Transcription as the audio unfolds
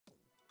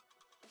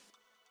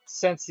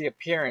since the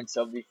appearance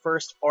of the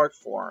first art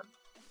form,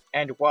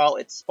 and while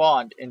it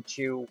spawned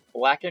into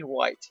black and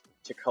white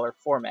to color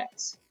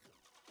formats.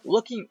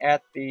 Looking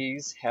at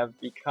these have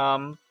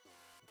become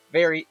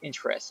very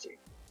interesting.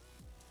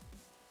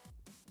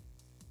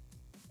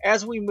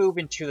 As we move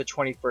into the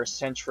 21st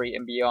century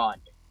and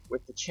beyond,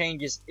 with the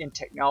changes in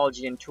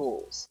technology and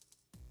tools,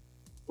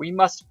 we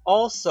must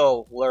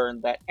also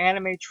learn that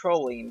anime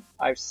trolling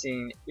I've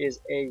seen is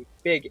a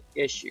big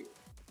issue,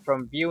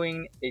 from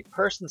viewing a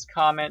person's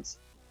comments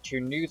to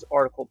news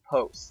article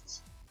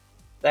posts,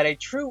 that a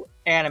true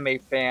anime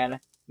fan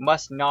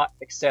must not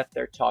accept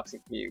their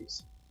toxic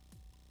views.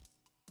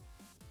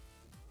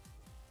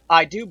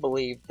 I do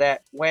believe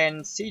that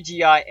when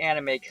CGI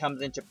anime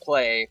comes into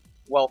play,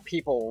 while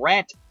people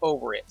rant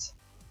over it,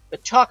 the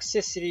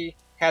toxicity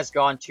has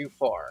gone too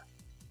far,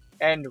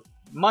 and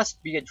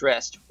must be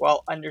addressed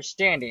while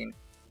understanding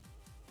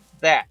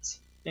that,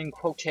 in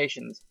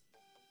quotations,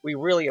 we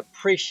really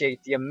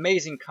appreciate the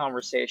amazing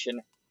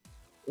conversation,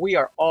 we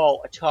are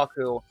all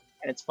otaku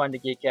and it's fun to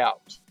geek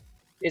out,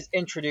 is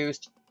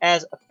introduced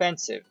as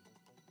offensive.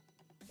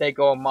 They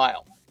go a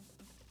mile.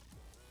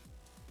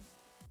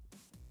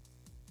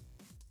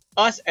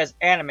 Us as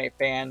anime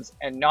fans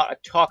and not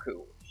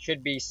otaku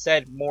should be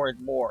said more and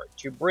more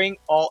to bring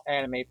all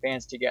anime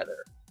fans together.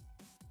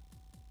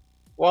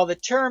 While the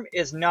term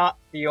is not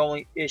the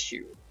only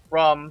issue,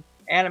 from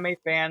anime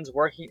fans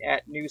working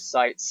at news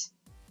sites,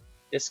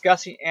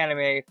 discussing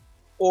anime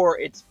or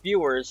its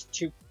viewers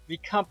to the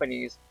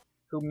companies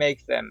who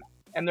make them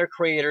and their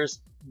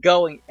creators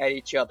going at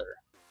each other.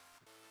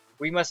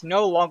 We must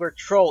no longer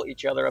troll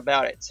each other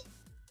about it.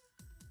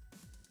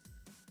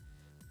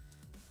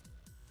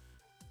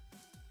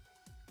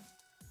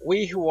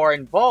 We who are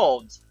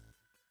involved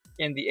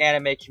in the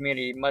anime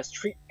community must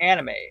treat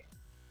anime,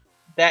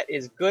 that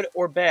is good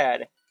or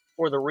bad,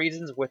 for the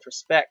reasons with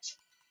respect,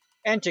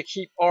 and to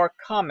keep our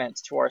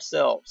comments to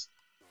ourselves,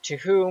 to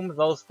whom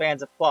those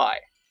fans apply,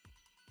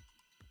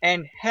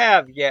 and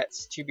have yet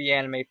to be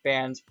anime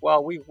fans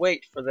while we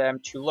wait for them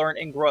to learn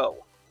and grow,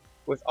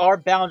 with our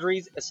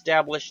boundaries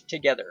established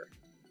together.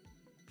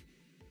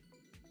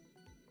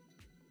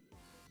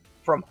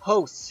 From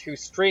hosts who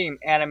stream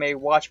anime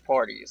watch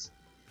parties,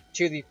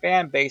 to the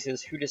fan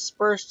bases who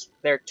dispersed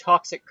their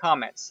toxic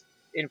comments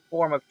in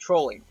form of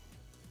trolling,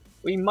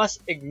 we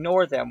must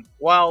ignore them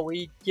while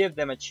we give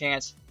them a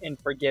chance in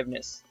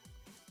forgiveness.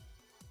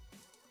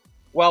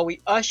 While we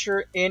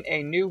usher in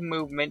a new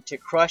movement to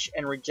crush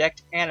and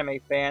reject anime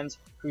fans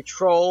who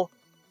troll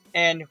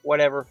in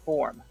whatever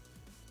form.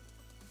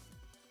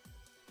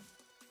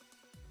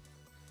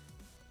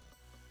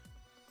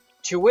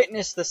 To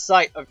witness the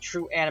sight of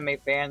true anime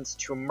fans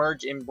to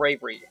emerge in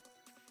bravery,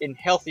 in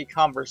healthy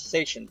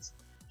conversations,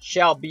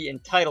 shall be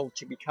entitled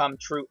to become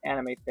true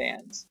anime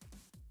fans,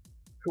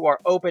 who are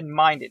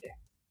open-minded,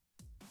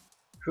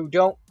 who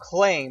don't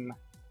claim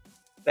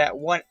that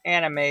one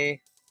anime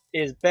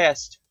is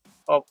best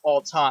of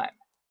all time,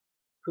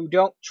 who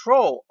don't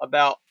troll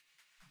about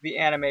the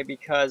anime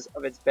because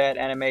of its bad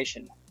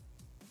animation.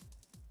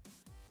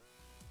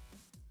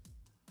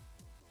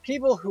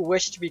 People who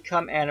wish to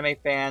become anime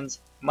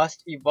fans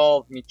must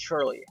evolve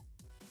maturely,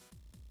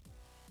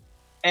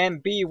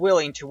 and be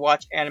willing to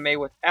watch anime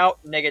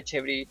without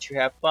negativity to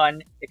have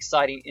fun,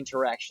 exciting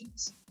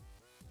interactions.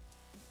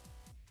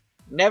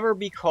 Never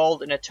be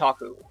called an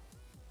otaku.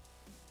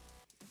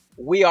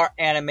 We are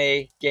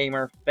anime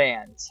gamer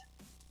fans.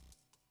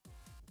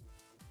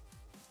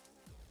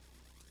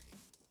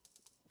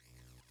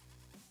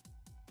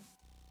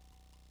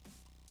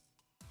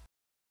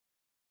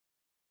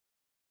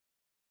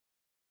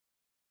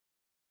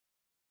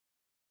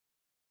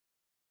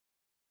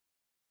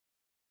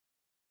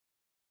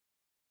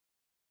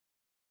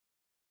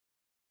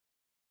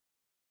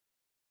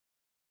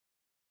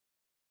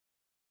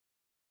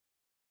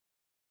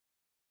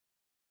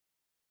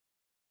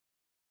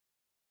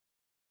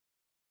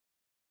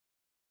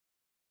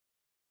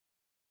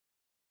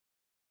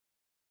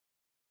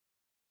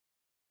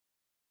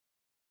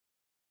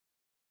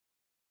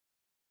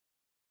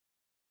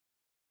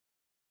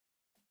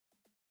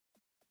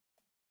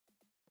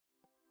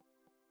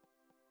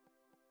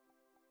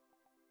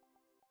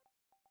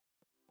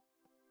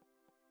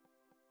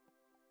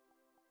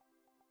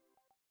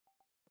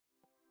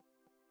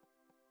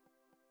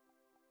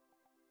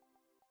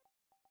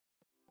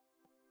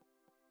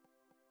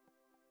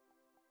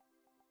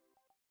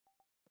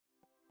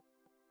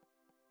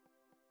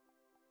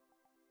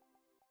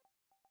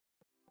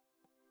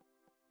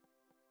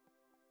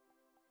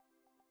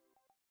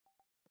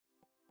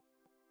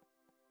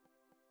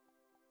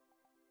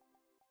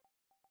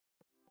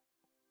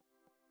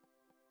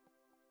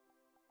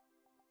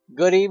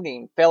 Good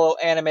evening, fellow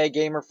anime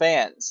gamer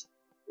fans.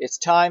 It's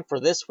time for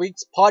this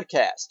week's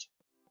podcast.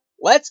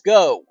 Let's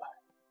go!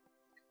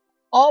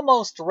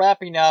 Almost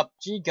wrapping up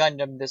G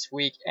Gundam this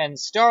week and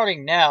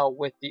starting now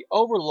with the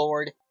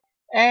Overlord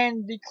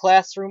and the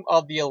Classroom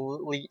of the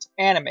Elite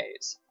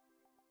animes.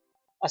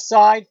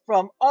 Aside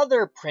from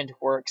other print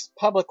works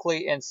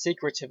publicly and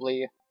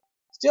secretively,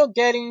 still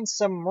getting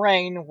some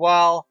rain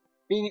while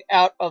being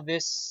out of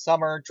this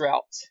summer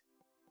drought.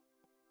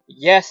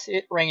 Yes,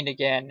 it rained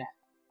again.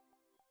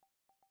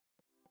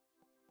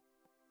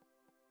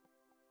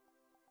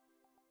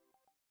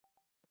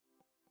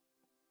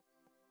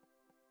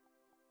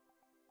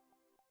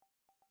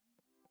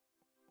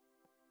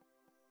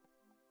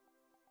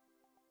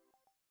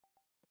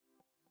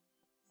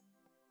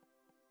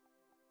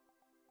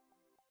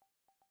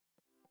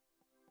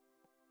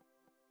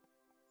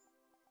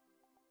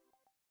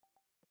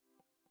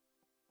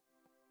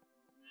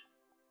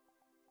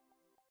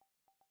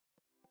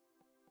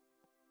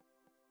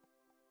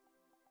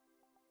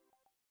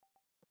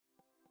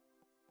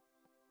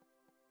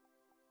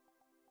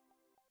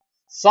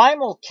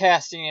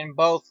 Simulcasting in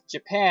both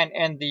Japan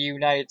and the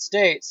United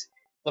States,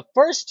 the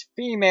first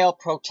female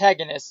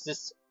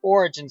protagonist's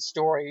origin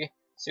story,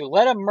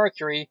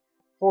 S.M.M.G,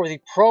 for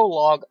the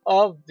prologue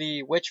of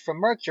The Witch from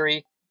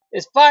Mercury,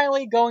 is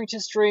finally going to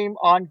stream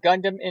on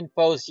Gundam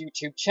Info's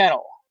YouTube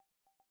channel.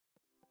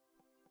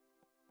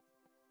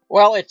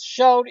 Well, it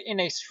showed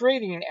in a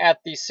screening at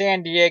the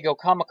San Diego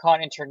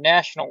Comic-Con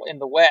International in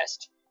the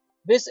West.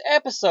 This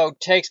episode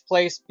takes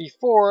place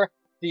before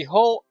the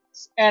whole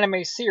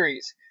anime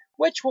series,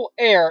 which will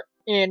air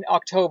in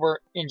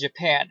October in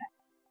Japan.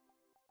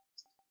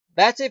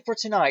 That's it for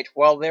tonight.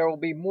 While there will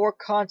be more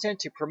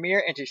content to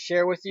premiere and to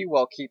share with you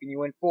while keeping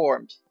you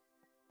informed.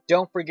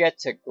 Don't forget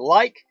to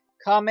like,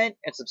 comment,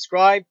 and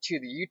subscribe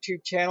to the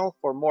YouTube channel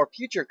for more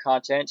future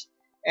content,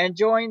 and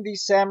join the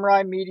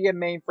Samurai Media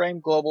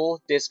Mainframe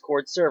Global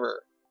Discord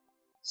server.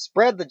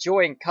 Spread the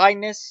joy and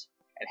kindness,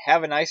 and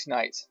have a nice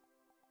night.